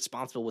to be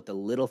responsible with the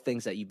little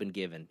things that you've been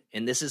given?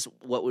 And this is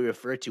what we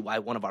refer to why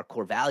one of our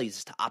core values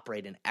is to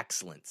operate in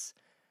excellence,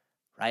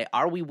 right?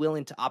 Are we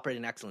willing to operate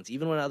in excellence,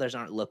 even when others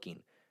aren't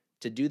looking,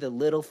 to do the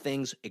little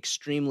things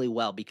extremely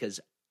well? Because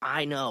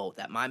I know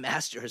that my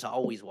master is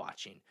always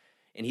watching,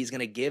 and he's going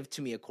to give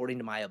to me according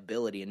to my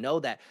ability, and know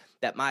that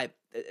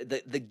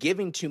the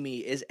giving to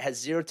me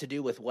has zero to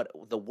do with what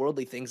the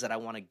worldly things that I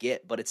want to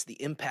get, but it's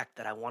the impact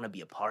that I want to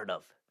be a part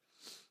of.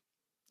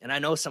 And I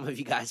know some of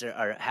you guys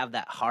have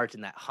that heart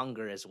and that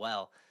hunger as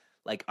well.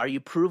 Like, are you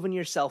proving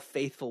yourself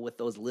faithful with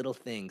those little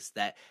things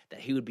that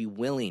he would be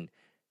willing,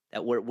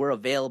 that we're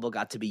available,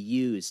 God, to be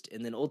used,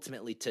 and then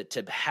ultimately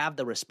to have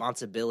the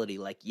responsibility,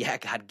 like, yeah,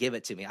 God, give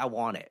it to me. I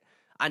want it.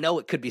 I know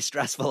it could be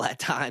stressful at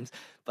times,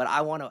 but I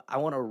want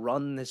to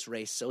run this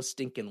race so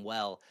stinking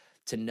well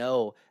to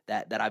know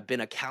that I've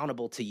been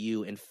accountable to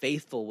you and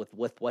faithful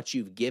with what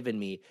you've given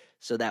me,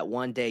 so that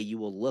one day you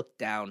will look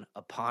down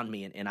upon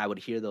me and I would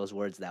hear those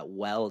words, that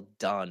well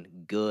done,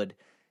 good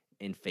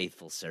and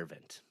faithful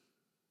servant.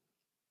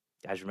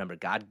 Guys, remember,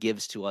 God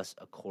gives to us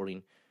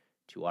according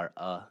to our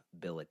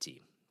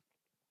ability.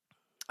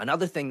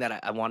 Another thing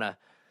that I want to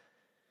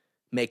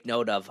make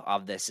note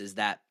of this is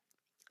that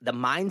the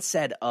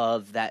mindset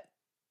of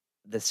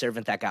the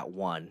servant that got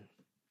one,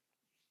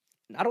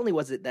 not only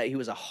was it that he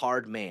was a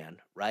hard man,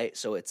 right?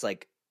 So it's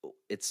like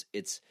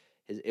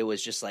it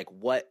was just like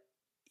what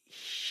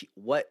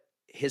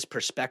his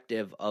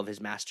perspective of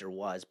his master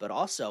was, but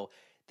also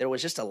there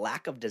was just a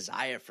lack of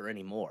desire for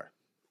any more,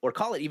 or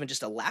call it even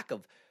just a lack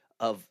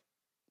of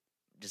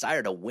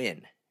desire to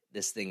win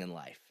this thing in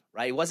life,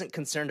 right? He wasn't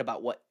concerned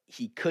about what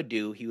he could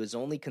do. He was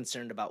only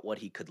concerned about what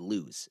he could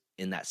lose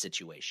in that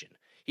situation.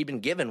 He'd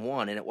been given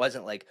one, and it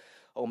wasn't like,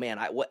 oh man,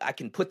 I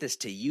can put this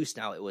to use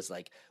now. It was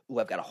like, ooh,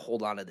 I've got to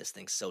hold on to this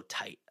thing so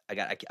tight.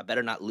 I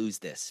better not lose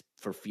this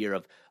for fear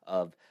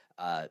of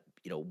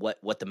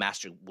what the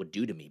master would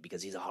do to me,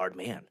 because he's a hard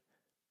man.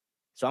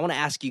 So I want to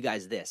ask you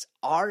guys this: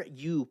 are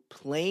you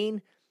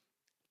playing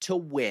to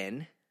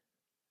win,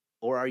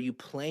 or are you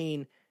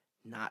playing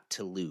not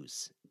to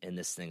lose in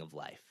this thing of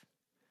life?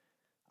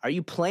 Are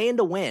you playing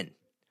to win,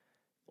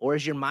 or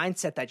is your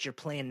mindset that you're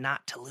playing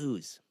not to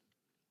lose?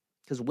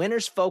 Because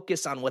winners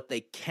focus on what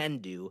they can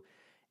do,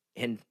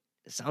 and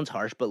it sounds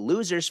harsh, but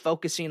losers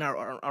focusing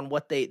on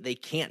what they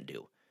can't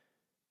do.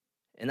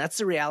 And that's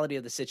the reality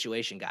of the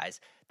situation, guys,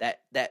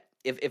 that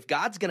if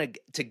God's going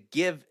to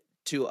give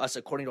to us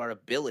according to our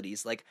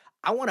abilities, like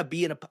I want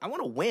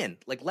to win.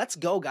 Like, let's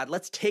go, God.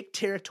 Let's take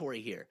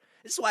territory here.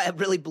 This is why I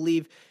really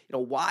believe,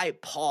 why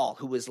Paul,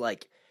 who was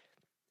like,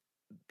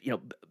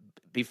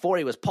 before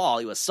he was Paul,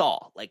 he was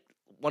Saul, like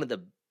one of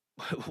the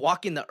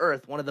walking the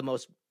earth, one of the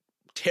most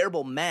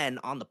terrible men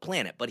on the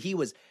planet. But he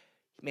was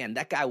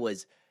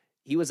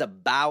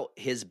about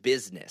his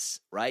business,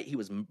 right? He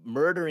was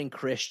murdering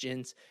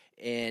Christians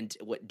and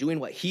doing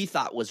what he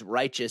thought was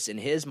righteous in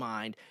his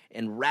mind,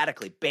 and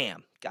radically,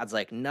 bam, God's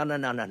like, no.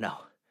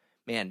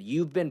 Man,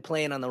 you've been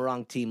playing on the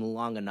wrong team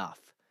long enough.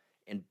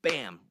 And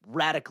bam,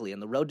 radically, on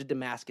the road to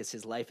Damascus,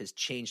 his life has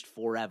changed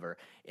forever.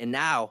 And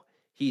now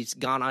he's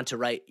gone on to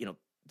write,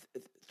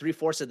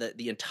 3/4 of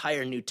the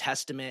entire New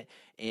Testament,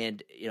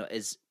 and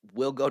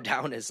will go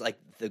down as like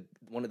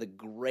one of the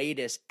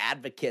greatest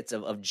advocates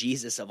of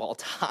Jesus of all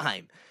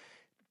time.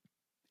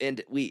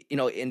 And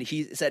and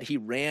he said he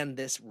ran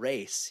this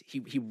race.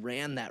 He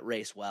ran that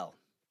race well.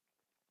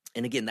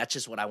 And again, that's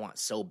just what I want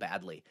so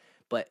badly.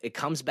 But it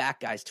comes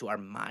back, guys, to our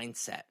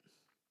mindset.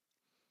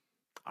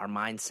 Our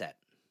mindset.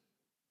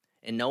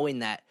 And knowing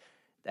that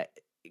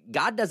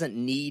God doesn't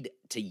need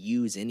to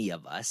use any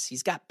of us.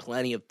 He's got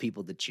plenty of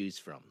people to choose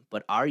from.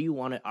 But are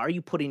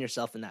you putting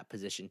yourself in that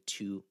position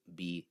to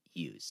be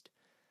used?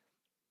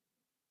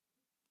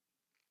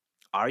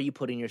 Are you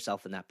putting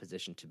yourself in that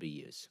position to be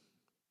used?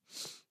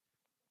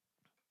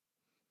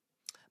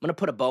 I'm going to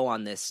put a bow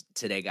on this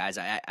today, guys.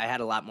 I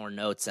had a lot more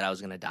notes that I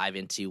was going to dive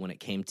into when it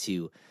came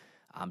to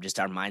just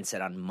our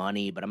mindset on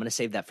money, but I'm going to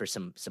save that for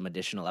some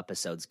additional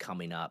episodes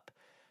coming up.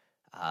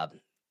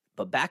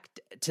 But back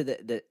to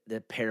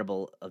the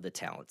parable of the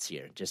talents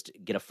here. Just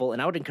get a full,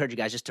 and I would encourage you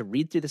guys just to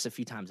read through this a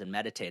few times and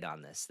meditate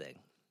on this thing.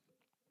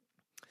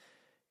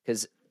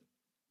 Because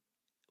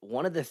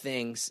one of the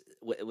things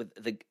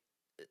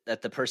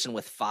that the person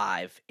with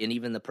 5 and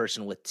even the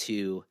person with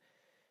 2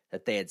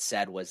 that they had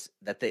said was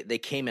that they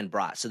came and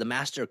brought. So the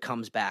master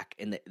comes back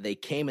and they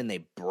came and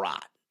they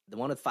brought. The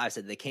one with 5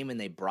 said they came and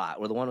they brought,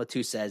 or the one with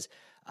 2 says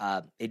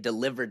they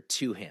delivered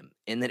to him.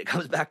 And then it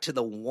comes back to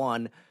the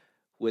one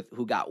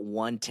who got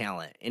 1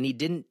 talent, and he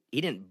didn't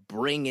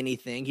bring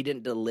anything. He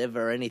didn't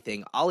deliver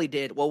anything. All he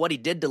did, well, what he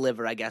did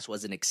deliver, I guess,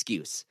 was an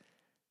excuse.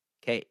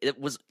 Okay.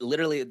 It was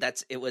literally,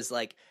 it was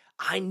like,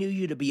 I knew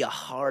you to be a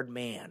hard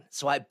man,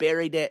 so I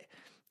buried it.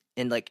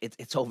 And like,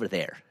 it's over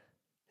there.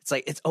 It's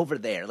like, it's over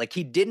there. Like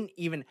he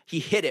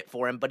hid it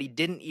for him, but he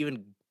didn't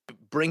even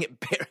bring it,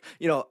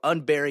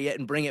 unbury it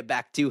and bring it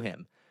back to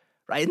him.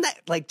 Right. And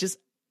that, like, just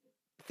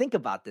think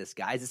about this,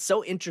 guys. It's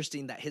so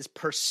interesting that his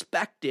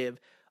perspective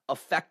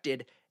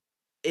affected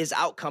his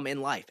outcome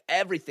in life.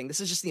 Everything.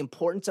 This is just the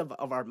importance of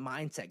our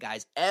mindset,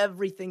 guys.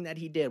 Everything that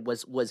he did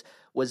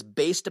was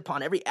based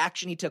upon, every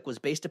action he took was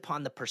based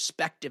upon the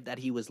perspective that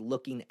he was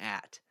looking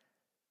at.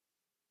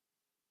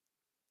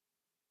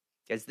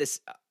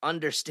 Guys,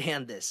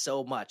 understand this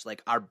so much,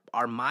 like our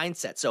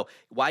mindset. So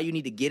why you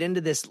need to get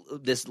into this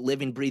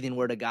living, breathing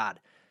word of God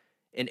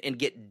and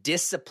get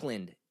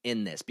disciplined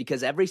in this,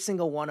 because every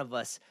single one of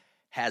us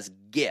has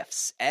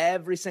gifts.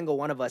 Every single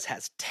one of us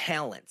has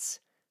talents.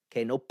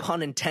 Okay, no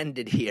pun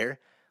intended here.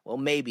 Well,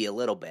 maybe a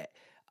little bit,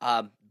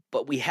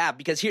 but we have,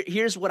 because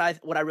here's what I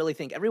really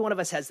think. Every one of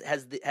us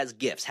has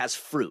gifts, has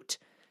fruit.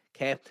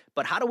 Okay,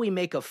 but how do we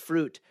make a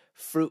fruit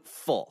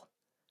fruitful?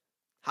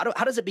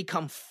 How does it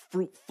become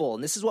fruitful?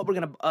 And this is what we're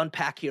going to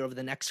unpack here over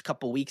the next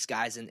couple weeks,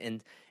 guys,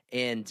 and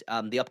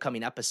the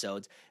upcoming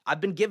episodes. I've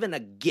been given a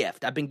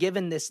gift. I've been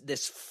given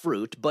this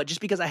fruit, but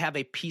just because I have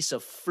a piece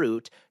of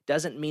fruit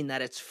doesn't mean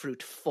that it's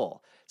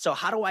fruitful. So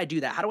how do I do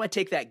that? How do I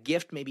take that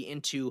gift maybe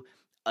into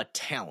a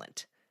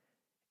talent?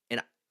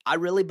 And I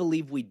really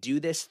believe we do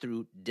this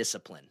through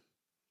discipline.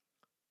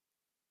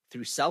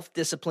 through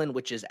self-discipline,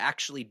 which is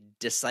actually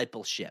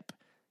discipleship.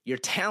 Your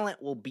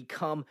talent will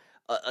become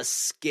a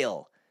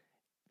skill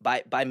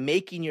by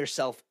making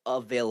yourself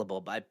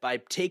available,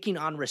 by taking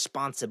on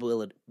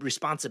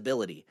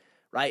responsibility,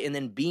 right? And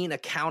then being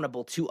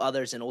accountable to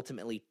others and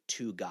ultimately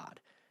to God.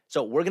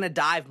 So we're going to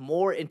dive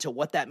more into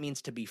what that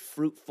means to be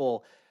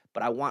fruitful,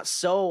 but I want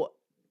so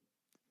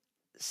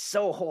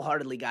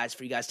wholeheartedly, guys,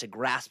 for you guys to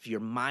grasp your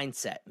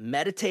mindset.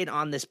 Meditate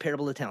on this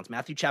parable of the talents,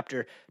 Matthew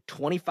chapter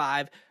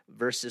 25,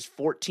 verses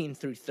 14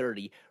 through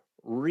 30.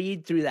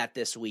 Read through that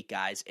this week,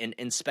 guys,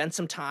 and spend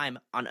some time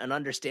on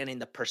understanding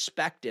the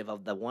perspective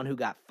of the one who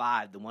got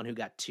 5, the one who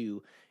got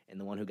 2, and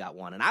the one who got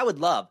 1. And I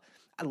love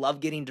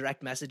getting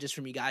direct messages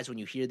from you guys when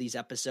you hear these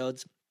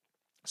episodes.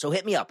 So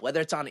hit me up,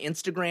 whether it's on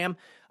Instagram,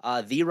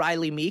 the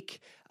Riley Meek,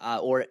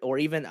 or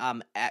even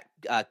at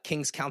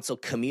King's Council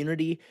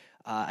Community.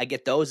 I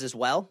get those as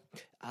well.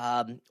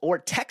 Or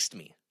text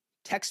me.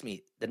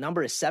 The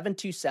number is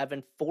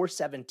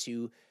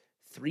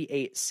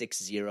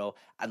 727-472-3860.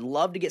 I'd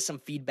love to get some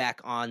feedback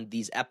on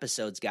these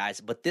episodes,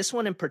 guys, but this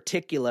one in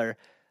particular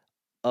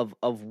of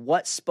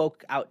what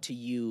spoke out to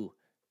you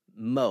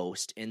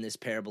most in this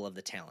parable of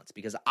the talents,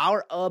 because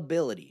our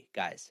ability,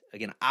 guys,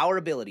 again, our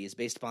ability is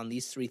based upon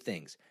these 3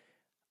 things.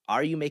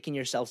 Are you making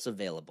yourselves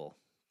available?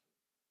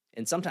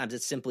 And sometimes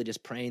it's simply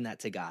just praying that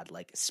to God,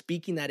 like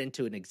speaking that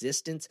into an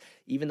existence,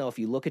 even though if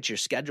you look at your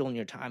schedule and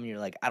your time and you're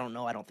like, I don't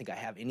know, I don't think I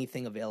have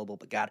anything available,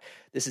 but God,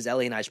 this is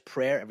Ellie and I's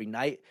prayer every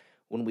night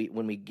when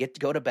we get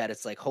to go to bed.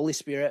 It's like, Holy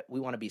Spirit, we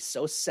want to be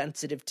so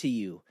sensitive to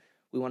you.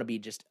 We want to be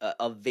just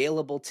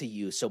available to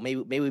you. So may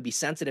we be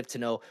sensitive to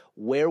know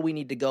where we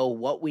need to go,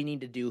 what we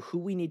need to do, who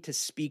we need to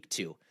speak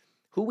to,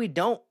 who we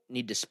don't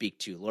need to speak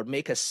to. Lord,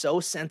 make us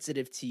so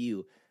sensitive to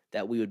you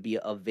that we would be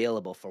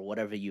available for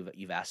whatever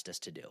you've asked us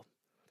to do.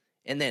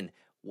 And then,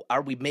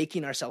 are we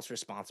making ourselves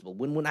responsible?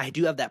 When I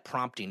do have that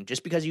prompting,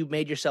 just because you've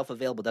made yourself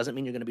available doesn't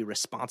mean you're going to be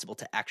responsible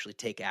to actually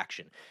take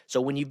action. So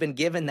when you've been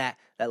given that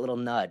little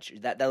nudge,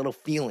 that little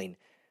feeling,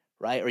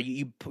 right? Or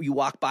you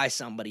walk by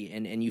somebody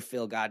and you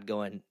feel God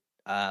going,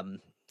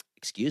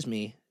 excuse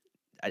me,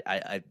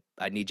 I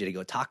need you to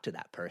go talk to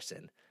that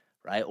person,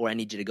 right? Or I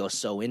need you to go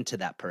sow into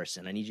that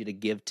person. I need you to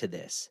give to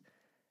this.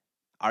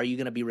 Are you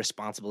going to be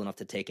responsible enough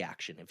to take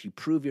action? If you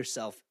prove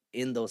yourself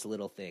in those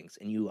little things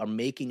and you are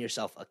making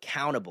yourself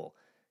accountable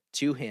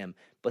to him,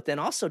 but then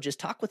also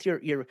just talk with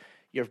your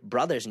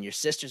brothers and your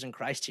sisters in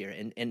Christ here.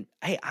 And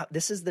hey,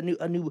 this is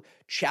a new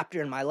chapter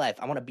in my life.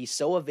 I want to be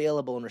so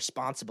available and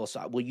responsible.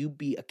 So will you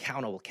be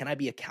accountable? Can I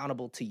be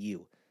accountable to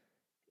you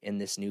in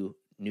this new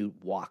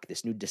walk,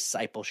 this new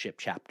discipleship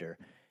chapter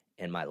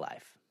in my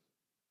life?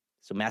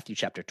 So Matthew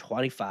chapter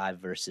 25,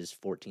 verses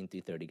 14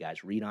 through 30,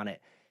 guys, read on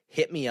it,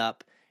 hit me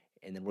up,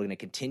 and then we're going to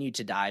continue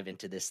to dive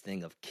into this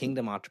thing of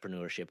kingdom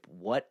entrepreneurship,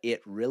 what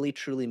it really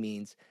truly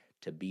means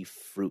to be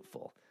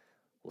fruitful.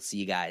 We'll see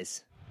you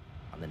guys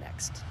on the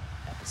next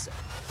episode.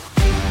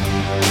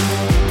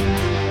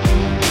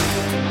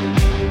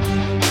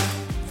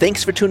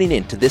 Thanks for tuning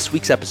in to this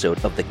week's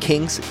episode of the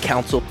King's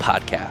Council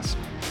podcast.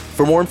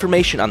 For more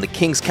information on the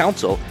King's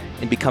Council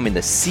and becoming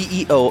the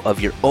CEO of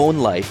your own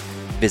life,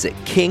 visit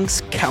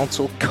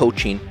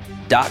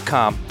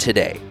kingscouncilcoaching.com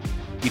today.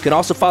 You can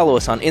also follow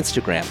us on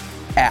Instagram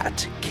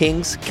at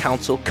King's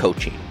Council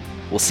Coaching.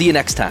 We'll see you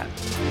next time.